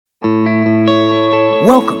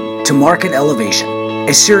Welcome to Market Elevation,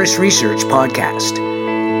 a Cirrus Research podcast.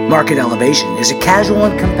 Market Elevation is a casual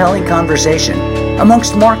and compelling conversation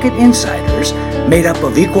amongst market insiders made up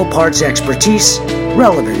of equal parts expertise,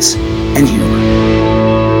 relevance, and humor.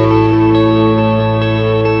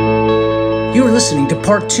 You are listening to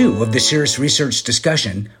part 2 of the Cirrus Research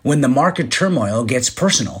discussion, When the Market Turmoil Gets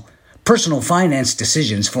Personal, Personal Finance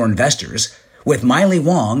Decisions for Investors, with Miley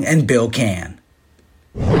Wong and Bill Can.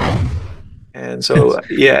 And so,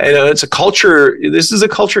 it's a culture. This is a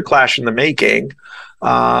culture clash in the making.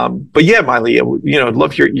 But yeah, Miley, I'd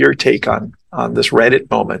love your take on this Reddit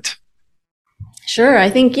moment. Sure. I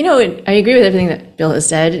think, I agree with everything that Bill has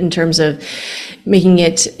said in terms of making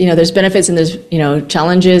it, there's benefits and there's,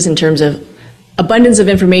 challenges in terms of abundance of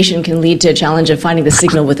information can lead to a challenge of finding the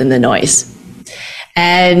signal within the noise.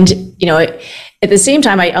 And, at the same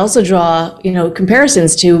time, I also draw,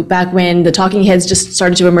 comparisons to back when the talking heads just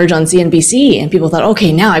started to emerge on CNBC and people thought,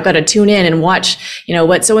 okay, now I've got to tune in and watch,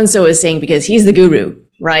 what so-and-so is saying because he's the guru,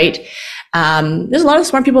 right? There's a lot of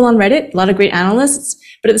smart people on Reddit, a lot of great analysts,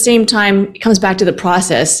 but at the same time, it comes back to the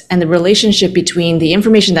process and the relationship between the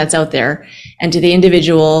information that's out there and to the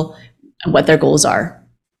individual and what their goals are.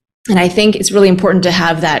 And I think it's really important to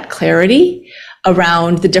have that clarity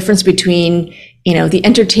around the difference between the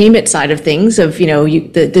entertainment side of things of, maybe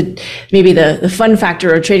the fun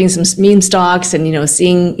factor of trading some meme stocks and,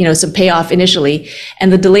 seeing, some payoff initially,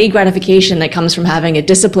 and the delayed gratification that comes from having a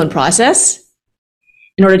disciplined process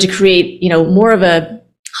in order to create, more of a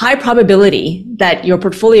high probability that your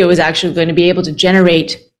portfolio is actually going to be able to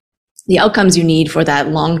generate the outcomes you need for that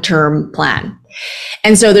long-term plan.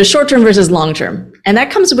 And so there's short-term versus long-term. And that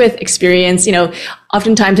comes with experience.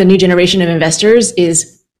 Oftentimes a new generation of investors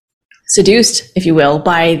is seduced, if you will,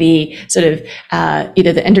 by the sort of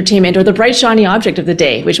either the entertainment or the bright, shiny object of the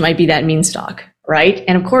day, which might be that meme stock, right?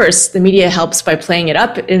 And of course, the media helps by playing it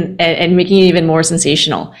up and making it even more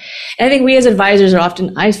sensational. And I think we as advisors are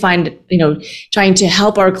often, I find, trying to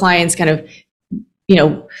help our clients kind of,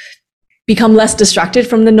 become less distracted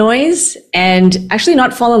from the noise and actually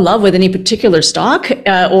not fall in love with any particular stock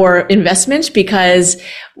or investment, because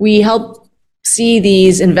we help see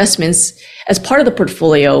these investments as part of the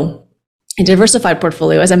portfolio, a diversified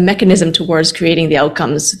portfolio, as a mechanism towards creating the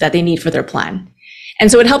outcomes that they need for their plan. And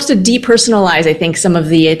so it helps to depersonalize, I think, some of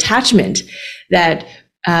the attachment that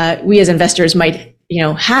we as investors might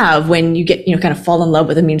have when you get, kind of fall in love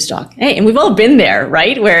with a meme stock. Hey, and we've all been there,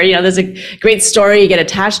 right? Where, there's a great story, you get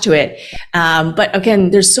attached to it. But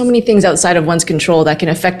again, there's so many things outside of one's control that can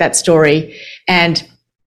affect that story. And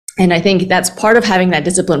I think that's part of having that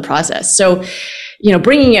disciplined process. So,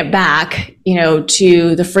 bringing it back,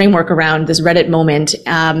 to the framework around this Reddit moment,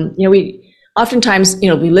 we oftentimes,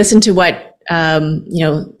 we listen to what,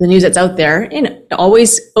 the news that's out there, and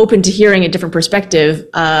always open to hearing a different perspective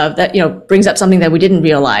that, brings up something that we didn't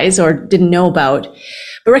realize or didn't know about.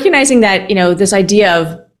 But recognizing that, this idea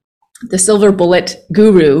of the silver bullet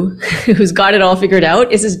guru who's got it all figured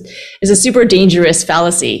out is a super dangerous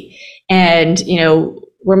fallacy. And,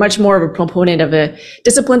 we're much more of a proponent of a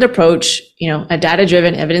disciplined approach, a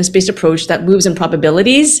data-driven, evidence-based approach that moves in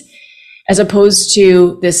probabilities, as opposed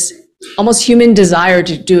to this almost human desire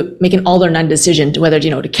to make an all or none decision to whether,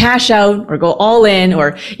 to cash out or go all in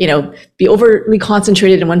or, be overly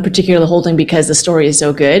concentrated in one particular holding because the story is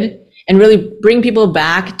so good, and really bring people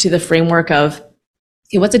back to the framework of,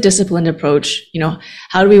 okay, what's a disciplined approach?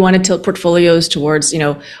 How do we want to tilt portfolios towards,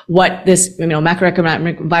 what this,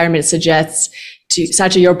 macroeconomic environment suggests? To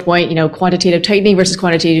Sacha, your point, quantitative tightening versus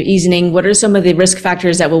quantitative easing. What are some of the risk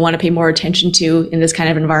factors that we'll want to pay more attention to in this kind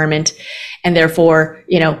of environment? And therefore,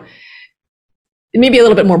 it may be a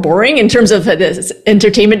little bit more boring in terms of this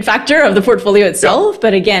entertainment factor of the portfolio itself. Yeah.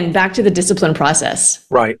 But again, back to the discipline process.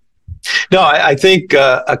 Right. No, I think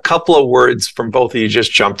a couple of words from both of you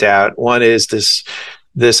just jumped out. One is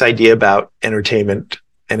this idea about entertainment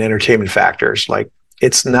and entertainment factors. Like,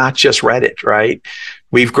 it's not just Reddit, right?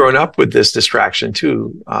 We've grown up with this distraction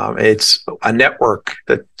too. It's a network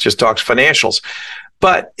that just talks financials.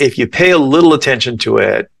 But if you pay a little attention to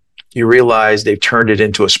it, you realize they've turned it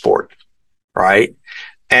into a sport, right?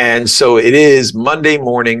 And so it is Monday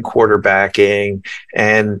morning quarterbacking.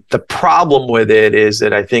 And the problem with it is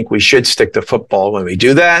that I think we should stick to football when we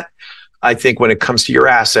do that. I think when it comes to your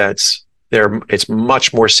assets, it's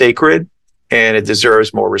much more sacred and it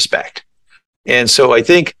deserves more respect. And so I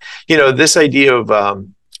think, this idea of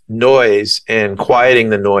noise and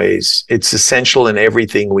quieting the noise, it's essential in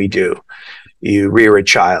everything we do. You rear a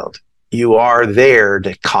child. You are there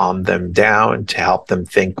to calm them down, to help them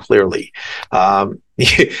think clearly. Now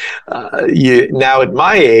at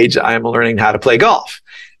my age, I'm learning how to play golf.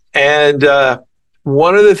 And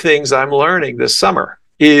one of the things I'm learning this summer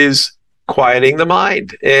is quieting the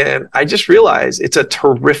mind. And I just realized it's a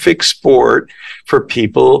terrific sport for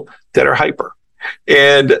people that are hyper.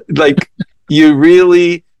 And like, you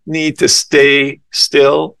really need to stay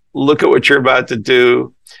still, look at what you're about to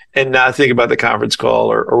do, and not think about the conference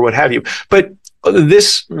call or what have you. But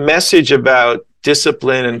this message about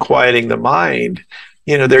discipline and quieting the mind,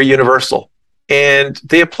 they're universal and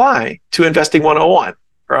they apply to investing 101,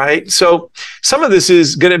 right? So some of this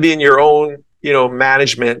is going to be in your own,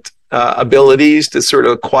 management abilities to sort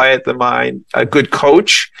of quiet the mind. A good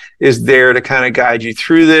coach is there to kind of guide you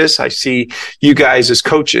through this. I see you guys as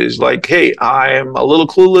coaches like, hey, I am a little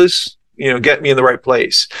clueless, get me in the right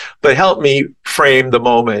place, but help me frame the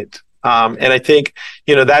moment. And I think,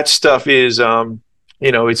 that stuff is,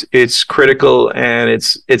 it's critical and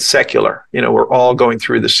it's secular. We're all going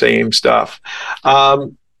through the same stuff.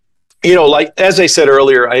 Like, as I said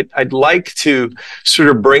earlier, I'd like to sort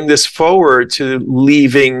of bring this forward to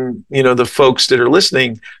leaving, the folks that are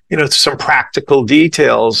listening, some practical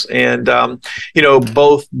details. And,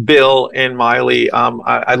 both Bill and Miley,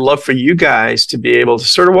 I'd love for you guys to be able to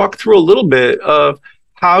sort of walk through a little bit of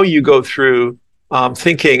how you go through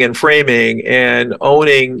thinking and framing and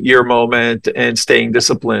owning your moment and staying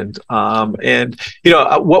disciplined. What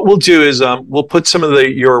we'll do is we'll put some of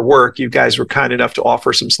your work. You guys were kind enough to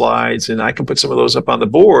offer some slides, and I can put some of those up on the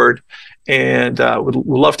board, and we'd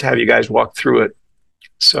love to have you guys walk through it.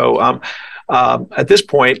 So at this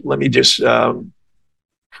point, let me just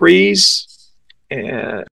freeze.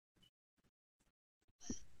 And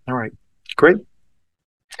all right, great.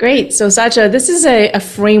 Great. So Satya, this is a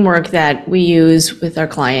framework that we use with our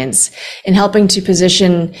clients in helping to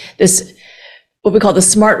position this, what we call the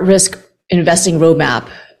smart risk investing roadmap,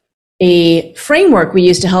 a framework we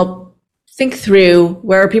use to help think through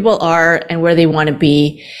where people are and where they want to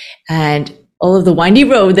be and all of the windy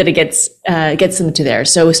road that it gets them to there.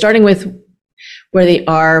 So starting with where they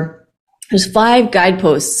are, there's 5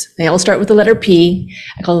 guideposts. They all start with the letter P.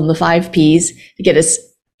 I call them the 5 Ps to get us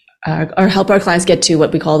or help our clients get to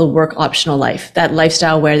what we call the work optional life, that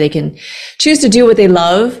lifestyle where they can choose to do what they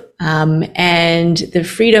love, and the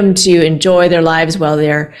freedom to enjoy their lives while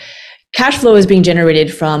their cash flow is being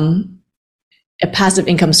generated from a passive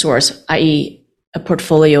income source, i.e. a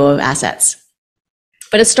portfolio of assets.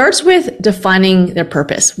 But it starts with defining their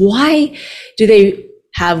purpose. Why do they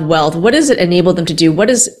have wealth? What does it enable them to do?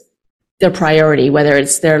 What is their priority, whether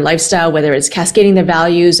it's their lifestyle, whether it's cascading their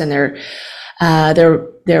values and their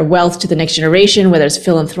wealth to the next generation, whether it's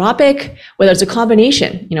philanthropic, whether it's a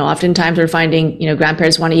combination. Oftentimes we're finding,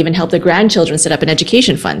 grandparents want to even help their grandchildren set up an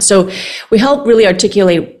education fund. So we help really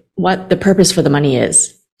articulate what the purpose for the money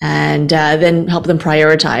is and then help them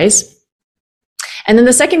prioritize. And then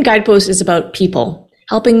the second guidepost is about people,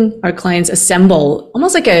 helping our clients assemble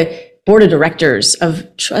almost like a board of directors of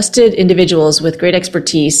trusted individuals with great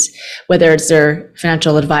expertise, whether it's their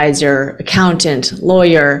financial advisor, accountant,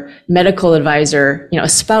 lawyer, medical advisor, a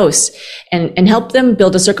spouse, and help them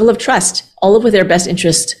build a circle of trust, all of with their best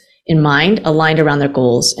interest in mind, aligned around their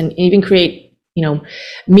goals, and even create,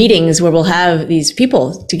 meetings where we'll have these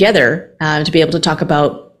people together to be able to talk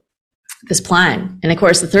about this plan. And of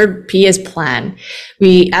course, the third P is plan.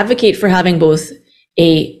 We advocate for having both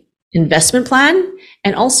a investment plan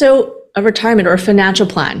and also a retirement or a financial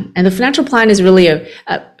plan. And the financial plan is really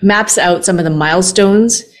maps out some of the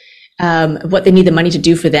milestones, what they need the money to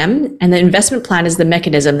do for them. And the investment plan is the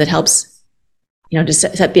mechanism that helps, to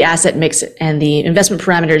set the asset mix and the investment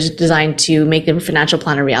parameters designed to make the financial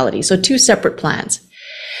plan a reality. So 2 separate plans.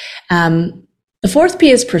 The fourth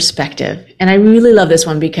P is perspective. And I really love this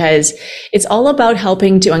one because it's all about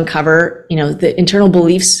helping to uncover, the internal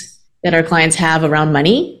beliefs that our clients have around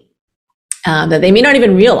money, that they may not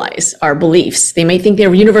even realize are beliefs. They may think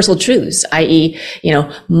they're universal truths, i.e.,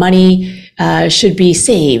 money should be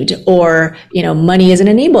saved, or, money is an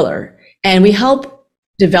enabler. And we help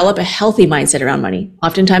develop a healthy mindset around money.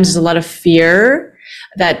 Oftentimes there's a lot of fear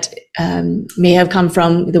that may have come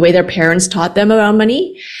from the way their parents taught them around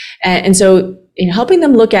money. And so helping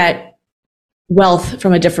them look at wealth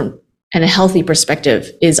from a different and a healthy perspective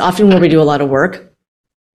is often where we do a lot of work.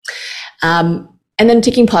 And then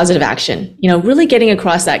taking positive action, really getting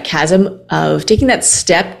across that chasm of taking that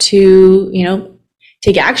step to,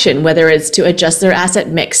 take action, whether it's to adjust their asset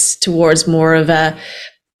mix towards more of a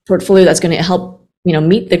portfolio that's going to help,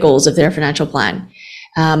 meet the goals of their financial plan,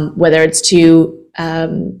 whether it's to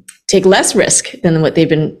take less risk than what they've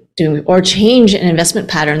been doing or change an investment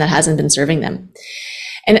pattern that hasn't been serving them.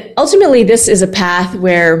 And ultimately, this is a path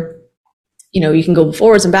where, you can go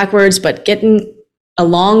forwards and backwards, but getting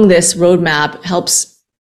along this roadmap helps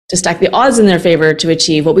to stack the odds in their favor to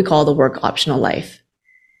achieve what we call the work optional life.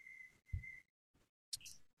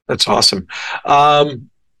 That's awesome.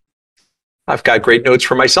 I've got great notes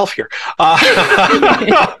for myself here. But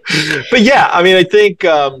yeah, I mean, I think,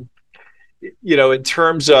 in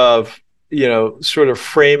terms of, sort of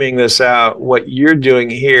framing this out, what you're doing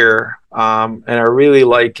here, and I really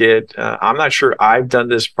like it. I'm not sure I've done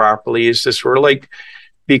this properly, is to sort of like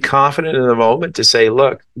be confident in the moment to say,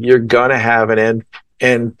 look, you're going to have an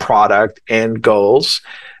end product and goals.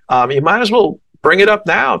 You might as well bring it up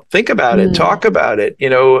now. Think about it. Talk about it.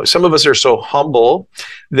 Some of us are so humble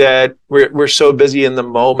that we're so busy in the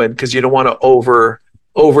moment because you don't want to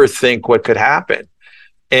overthink what could happen.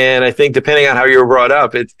 And I think depending on how you were brought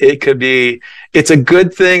up, it's a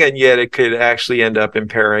good thing, and yet it could actually end up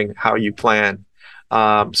impairing how you plan.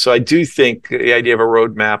 So I do think the idea of a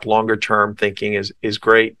roadmap, longer term thinking is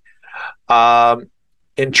great.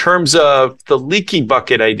 In terms of the leaky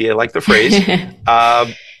bucket idea, like the phrase,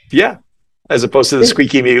 yeah, as opposed to the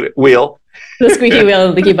squeaky wheel. The squeaky wheel,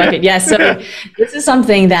 the leaky bucket. Yes. So this is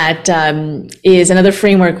something that is another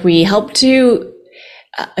framework we help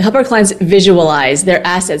our clients visualize their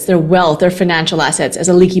assets, their wealth, their financial assets as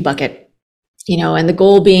a leaky bucket. And the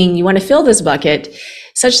goal being you want to fill this bucket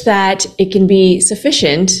such that it can be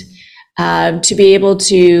sufficient to be able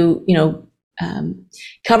to,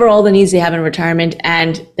 cover all the needs they have in retirement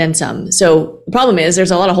and then some. So the problem is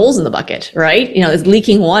there's a lot of holes in the bucket, right? It's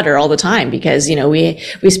leaking water all the time because,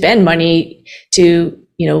 we spend money to,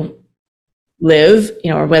 live,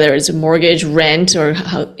 or whether it's a mortgage, rent, or,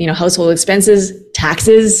 household expenses,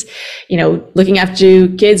 taxes, looking after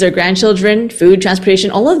kids or grandchildren, food,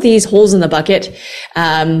 transportation, all of these holes in the bucket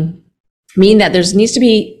mean that there needs to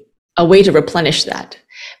be a way to replenish that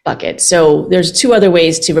bucket. So there's two other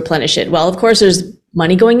ways to replenish it. Well, of course, there's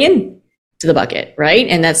money going in to the bucket, right?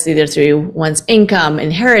 And that's either through one's income,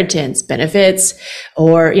 inheritance, benefits,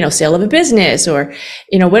 or, sale of a business, or,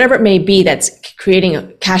 whatever it may be that's creating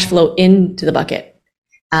a cash flow into the bucket.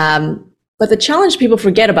 But the challenge people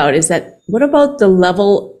forget about is that what about the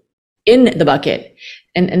level in the bucket?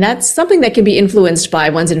 And that's something that can be influenced by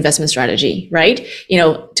one's investment strategy, right?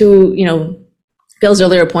 To Bill's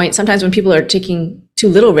earlier point, sometimes when people are taking too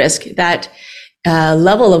little risk, that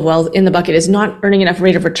level of wealth in the bucket is not earning enough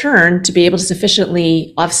rate of return to be able to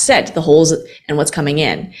sufficiently offset the holes and what's coming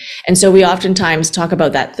in. And so we oftentimes talk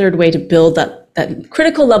about that third way to build that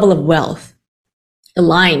critical level of wealth, the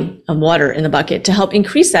line of water in the bucket, to help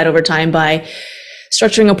increase that over time by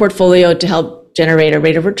structuring a portfolio to help generate a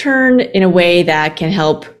rate of return in a way that can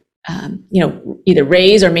help, either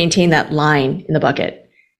raise or maintain that line in the bucket.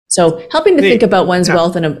 So helping to think about one's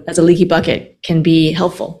wealth as a leaky bucket can be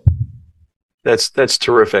helpful. That's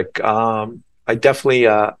terrific. I definitely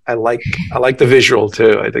I like the visual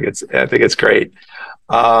too. I think it's great.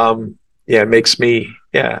 It makes me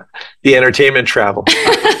the entertainment travel.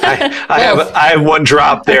 I have one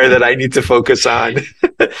drop there that I need to focus on.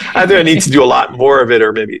 Either I need to do a lot more of it,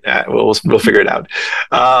 or maybe we'll figure it out.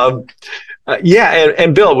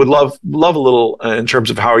 And Bill, would love a little in terms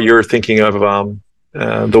of how you're thinking of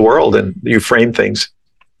the world and you frame things.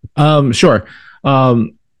 Sure.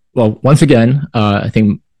 Well, once again, I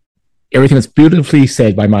think everything was beautifully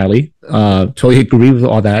said by Miley. Totally agree with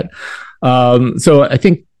all that. So I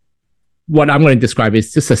think what I'm going to describe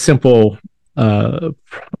is just a simple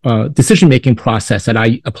decision-making process that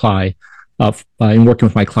I apply in working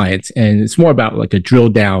with my clients. And it's more about like a drill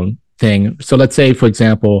down thing. So let's say, for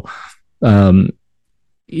example,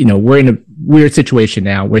 we're in a weird situation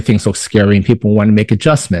now where things look scary and people want to make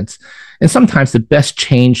adjustments. And sometimes the best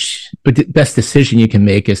decision you can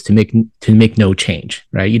make is to make no change,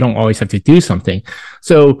 right? You don't always have to do something.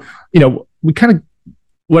 So,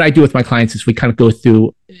 what I do with my clients is we kind of go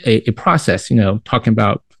through a process, talking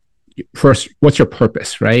about first, what's your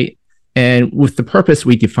purpose, right? And with the purpose,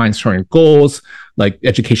 we define certain goals, like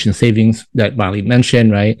education savings that Miley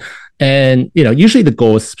mentioned, right? And, usually the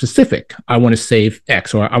goal is specific. I want to save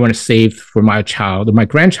X, or I want to save for my child or my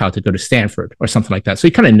grandchild to go to Stanford or something like that. So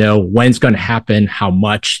you kind of know when it's going to happen, how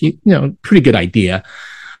much, pretty good idea.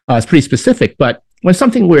 It's pretty specific. But when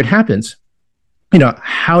something weird happens,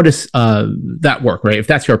 how does that work, right? If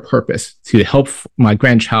that's your purpose, to help my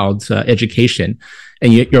grandchild's education,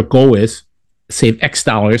 and your goal is save X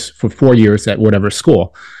dollars for 4 years at whatever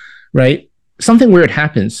school, right? Something weird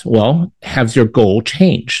happens, well, has your goal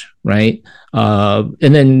change, right? And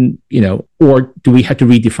then, or do we have to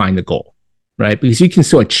redefine the goal, right? Because you can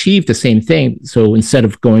still achieve the same thing. So instead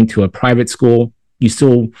of going to a private school, you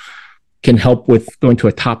still can help with going to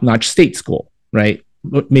a top-notch state school, right?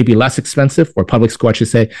 Maybe less expensive, or public school, I should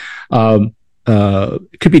say.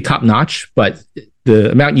 It could be top-notch, but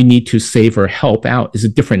the amount you need to save or help out is a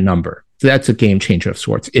different number. So that's a game changer of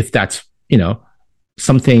sorts. If that's,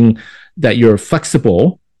 something that you're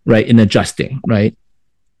flexible, right, in adjusting, right?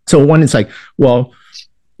 So one is like, well,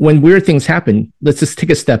 when weird things happen, let's just take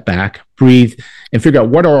a step back, breathe, and figure out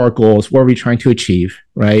what are our goals, what are we trying to achieve,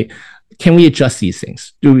 right? Can we adjust these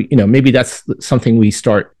things? Maybe that's something we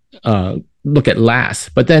start look at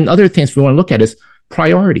last. But then other things we want to look at is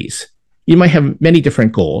priorities. You might have many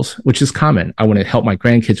different goals, which is common. I want to help my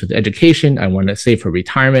grandkids with education. I want to save for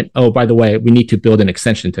retirement. Oh, by the way, we need to build an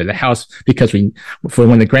extension to the house because for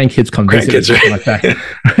when the grandkids come visit or something like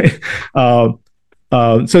that.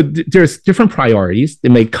 So there's different priorities. They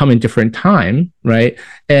may come in different time, right?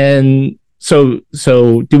 And so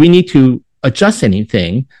do we need to adjust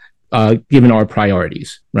anything given our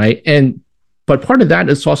priorities, right? But part of that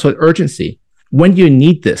is also urgency. When do you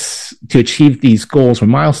need this to achieve these goals or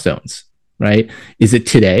milestones, right? Is it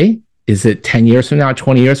today? Is it 10 years from now,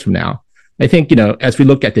 20 years from now? I think, as we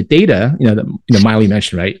look at the data, Miley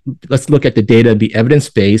mentioned, right? Let's look at the data, the evidence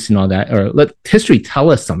base and all that, or let history tell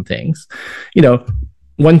us some things.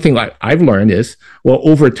 One thing I've learned is, well,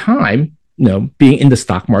 over time, being in the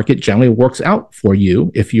stock market generally works out for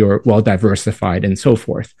you if you're well diversified and so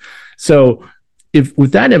forth. So if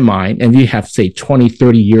with that in mind, and you have, say, 20,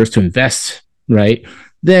 30 years to invest, right,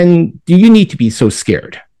 then do you need to be so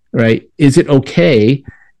scared, right? Is it okay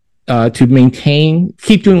to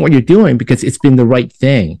keep doing what you're doing because it's been the right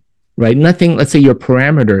thing, right? Nothing, let's say your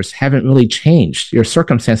parameters haven't really changed. Your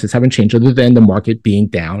circumstances haven't changed other than the market being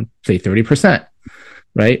down, say 30%,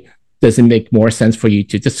 right? Does it make more sense for you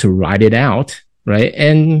to ride it out, right?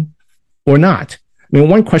 Or not? I mean,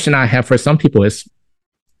 one question I have for some people is,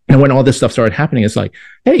 and when all this stuff started happening, it's like,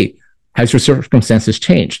 hey, has your circumstances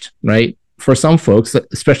changed, right? For some folks,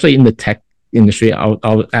 especially in the tech industry,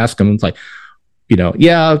 I'll ask them, it's like,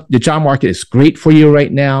 yeah, the job market is great for you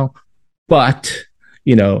right now, but,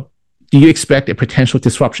 do you expect a potential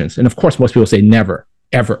disruptions? And of course, most people say never,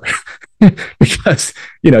 ever, because,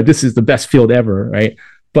 this is the best field ever, right?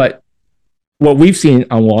 But what we've seen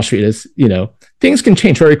on Wall Street is, things can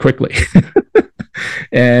change very quickly.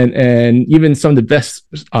 And even some of the best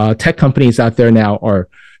tech companies out there now are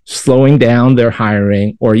slowing down their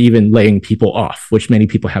hiring or even laying people off, which many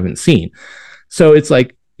people haven't seen. So it's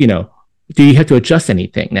like, do you have to adjust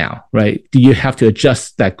anything now, right? Do you have to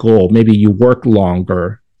adjust that goal? Maybe you work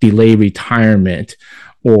longer, delay retirement,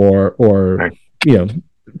 or right.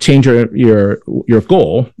 Change your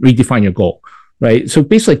goal, redefine your goal, right? So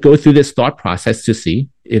basically go through this thought process to see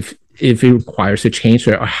if it requires a change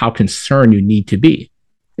or how concerned you need to be.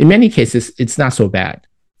 In many cases, it's not so bad.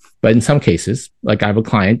 But in some cases, like I have a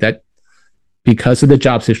client that because of the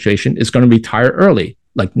job situation is going to retire early,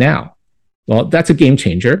 like now. Well, that's a game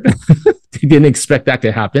changer. He didn't expect that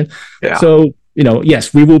to happen. Yeah. So,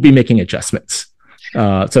 yes, we will be making adjustments.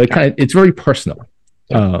 So it's very personal.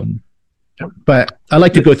 But I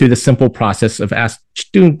like to go through the simple process of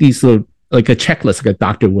doing these little, like a checklist, like a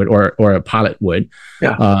doctor would or a pilot would,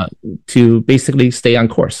 to basically stay on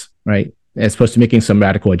course, right? As opposed to making some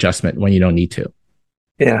radical adjustment when you don't need to.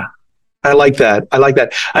 Yeah. I like that.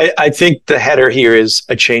 I think the header here is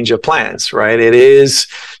a change of plans, right? It is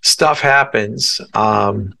stuff happens.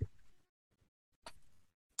 There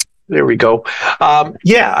we go.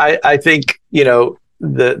 I think,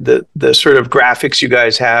 the sort of graphics you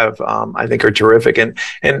guys have, I think are terrific. And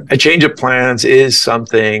a change of plans is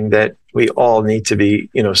something that we all need to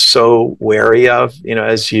be, so wary of,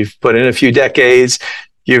 as you've put in a few decades,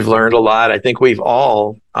 you've learned a lot. I think we've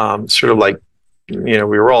all sort of like, we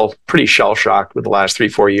were all pretty shell-shocked with the last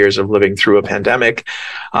 3-4 years of living through a pandemic.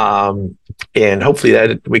 And hopefully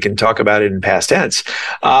that we can talk about it in past tense.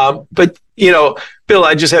 But, Bill,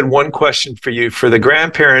 I just had one question for you. For the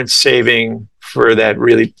grandparents saving for that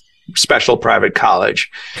really special private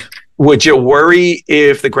college, would you worry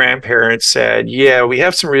if the grandparents said, yeah, we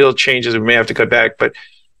have some real changes we may have to cut back, but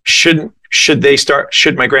should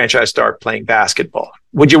my grandchild start playing basketball?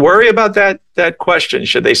 Would you worry about that question?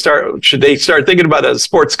 Should they start thinking about a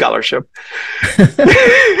sports scholarship? That's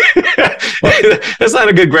not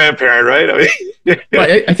a good grandparent, right? I mean,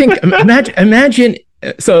 well, I think imagine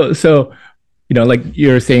so like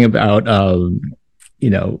you're saying about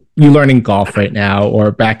you learning golf right now,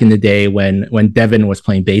 or back in the day when Devin was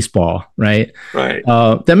playing baseball, right? Right.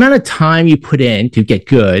 The amount of time you put in to get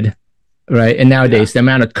good, right? And nowadays, the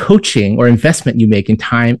amount of coaching or investment you make in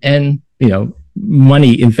time and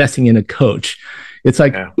money investing in a coach, it's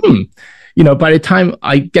like, by the time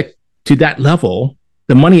I get to that level,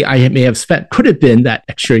 the money I may have spent could have been that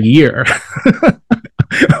extra year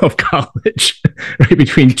of college, right?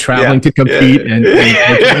 Between traveling to compete and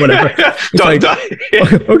whatever. Don't die.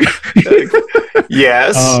 Okay.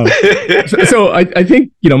 Yes. So I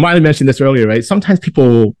think, Miley mentioned this earlier, right? Sometimes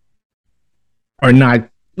people are not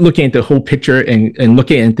looking at the whole picture and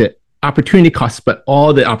looking at the opportunity costs, but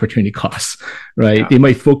all the opportunity costs, right? Yeah. They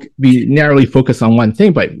might be narrowly focused on one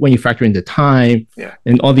thing, but when you factor in the time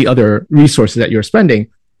and all the other resources that you're spending,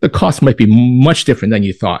 the cost might be much different than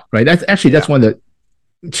you thought, right? That's one of the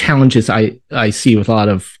challenges I see with a lot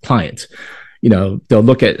of clients. They'll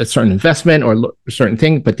look at a certain investment or a certain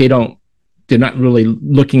thing, but they're not really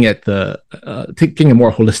looking at taking a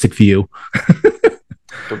more holistic view.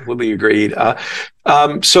 Completely agreed.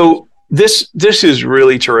 So this is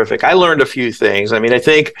really terrific. I learned a few things. I mean, I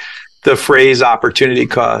think the phrase opportunity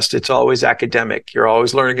cost, it's always academic. You're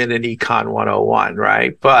always learning it in Econ 101,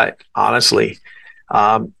 right? But honestly,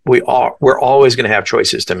 we're always going to have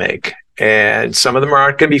choices to make. And some of them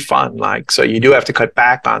aren't going to be fun. So you do have to cut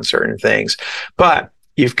back on certain things. But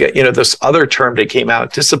you've got, this other term that came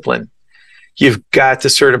out, discipline. You've got to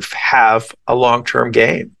sort of have a long-term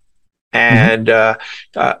game. And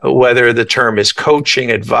whether the term is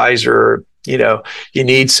coaching, advisor, you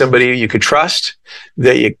need somebody you could trust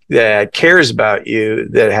that cares about you,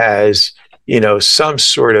 that has, some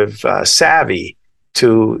sort of savvy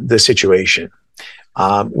to the situation.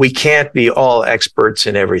 We can't be all experts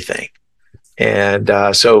in everything. And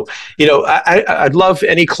so, I'd love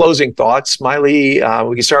any closing thoughts. Miley,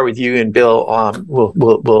 we can start with you, and Bill, we'll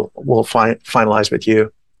finalize with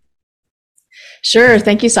you. Sure.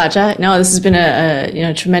 Thank you, Satya. No, this has been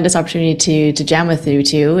a tremendous opportunity to jam with you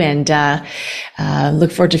too, and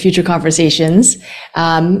look forward to future conversations.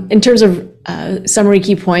 In terms of summary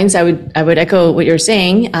key points, I would echo what you're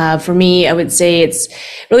saying. For me, I would say it's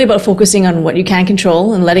really about focusing on what you can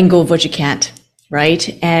control and letting go of what you can't,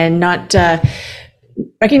 right? And not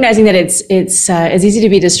recognizing that it's easy to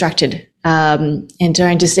be distracted, and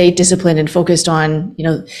trying to stay disciplined and focused on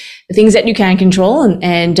the things that you can control,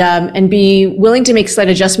 and be willing to make slight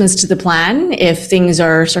adjustments to the plan if things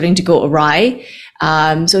are starting to go awry.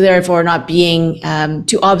 So therefore, not being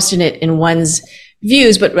too obstinate in one's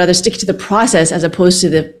views, but rather stick to the process as opposed to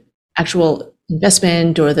the actual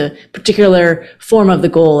investment or the particular form of the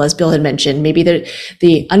goal, as Bill had mentioned. Maybe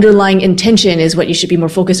the underlying intention is what you should be more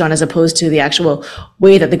focused on as opposed to the actual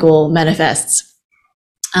way that the goal manifests.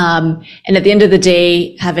 And at the end of the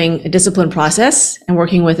day, having a disciplined process and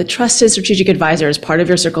working with a trusted strategic advisor as part of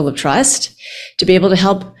your circle of trust to be able to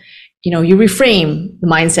help, you reframe the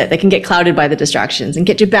mindset that can get clouded by the distractions and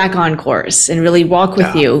get you back on course and really walk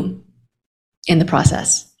with you in the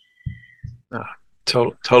process.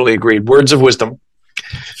 Totally agreed. Words of wisdom.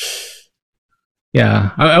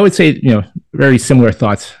 Yeah, I would say, very similar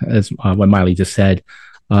thoughts as what Miley just said.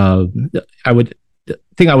 The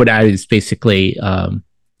thing I would add is basically,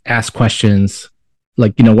 ask questions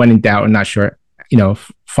like, when in doubt and not sure,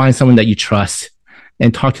 find someone that you trust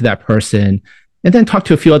and talk to that person, and then talk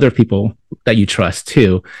to a few other people that you trust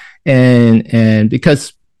too. And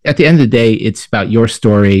because at the end of the day, it's about your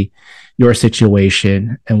story, your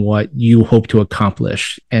situation, and what you hope to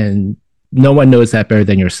accomplish. And no one knows that better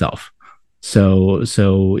than yourself. So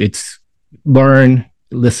it's learn,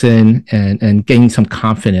 listen, and gain some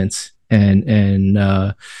confidence and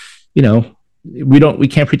we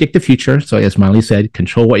can't predict the future. So as Miley said,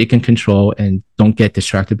 control what you can control and don't get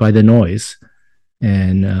distracted by the noise.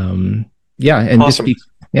 And awesome.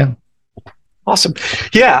 Awesome.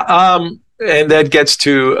 Yeah. And that gets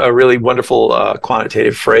to a really wonderful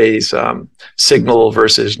quantitative phrase, signal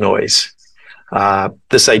versus noise.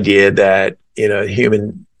 This idea that,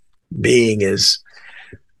 human being is,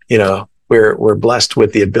 we're blessed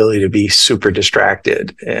with the ability to be super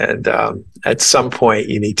distracted. And at some point,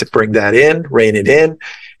 you need to bring that in, rein it in.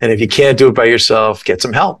 And if you can't do it by yourself, get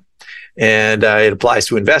some help. And it applies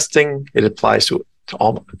to investing. It applies to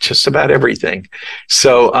just about everything.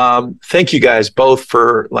 So thank you guys both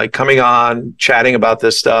for coming on, chatting about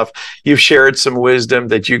this stuff. You've shared some wisdom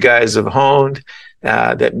that you guys have honed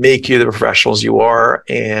that make you the professionals you are.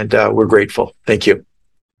 And we're grateful. Thank you.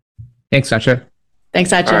 Thanks, Satya. Thanks,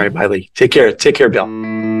 Satya. All right, Miley. Take care. Take care, Bill.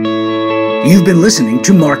 You've been listening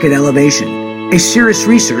to Market Elevation, a Cirrus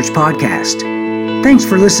Research podcast. Thanks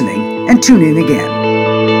for listening, and tune in again.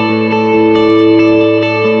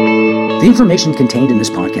 The information contained in this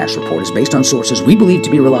podcast report is based on sources we believe to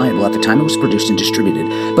be reliable at the time it was produced and distributed,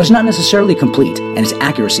 but is not necessarily complete, and its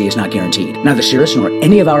accuracy is not guaranteed. Neither Cirrus nor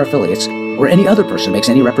any of our affiliates or any other person makes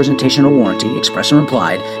any representation or warranty, express or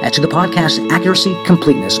implied, as to the podcast's accuracy,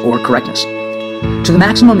 completeness, or correctness. To the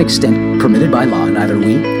maximum extent permitted by law, neither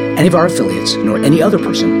we, any of our affiliates, nor any other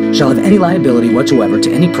person shall have any liability whatsoever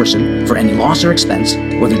to any person for any loss or expense,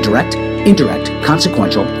 whether direct, indirect,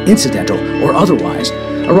 consequential, incidental, or otherwise,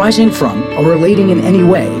 arising from or relating in any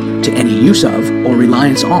way to any use of or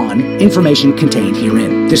reliance on information contained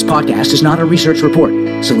herein. This podcast is not a research report,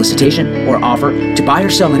 solicitation, or offer to buy or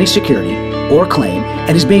sell any security or claim,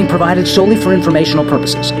 and is being provided solely for informational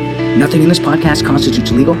purposes. Nothing in this podcast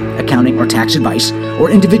constitutes legal, accounting, or tax advice,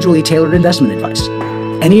 or individually tailored investment advice.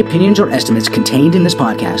 Any opinions or estimates contained in this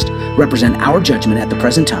podcast represent our judgment at the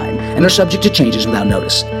present time and are subject to changes without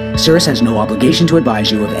notice. Cirrus has no obligation to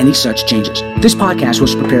advise you of any such changes. This podcast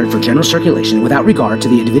was prepared for general circulation without regard to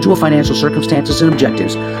the individual financial circumstances and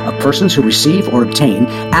objectives of persons who receive or obtain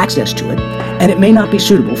access to it, and it may not be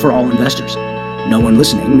suitable for all investors. No one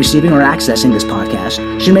listening, receiving, or accessing this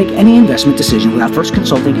podcast should make any investment decision without first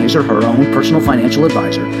consulting his or her own personal financial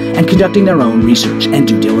advisor and conducting their own research and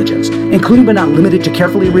due diligence, including but not limited to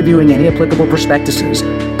carefully reviewing any applicable prospectuses,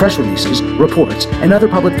 press releases, reports, and other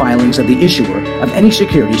public filings of the issuer of any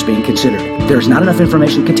securities being considered. There is not enough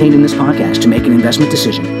information contained in this podcast to make an investment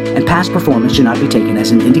decision, and past performance should not be taken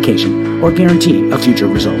as an indication or guarantee of future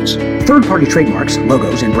results. Third-party trademarks,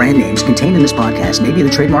 logos, and brand names contained in this podcast may be the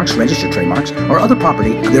trademarks, registered trademarks, or other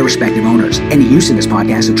property of their respective owners. Any use in this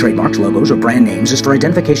podcast of trademarks, logos, or brand names is for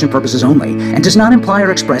identification purposes only and does not imply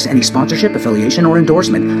or express any sponsorship, affiliation, or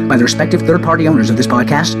endorsement by the respective third-party owners of this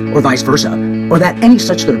podcast, or vice versa, or that any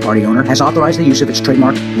such third-party owner has authorized the use of its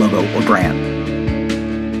trademark, logo, or brand.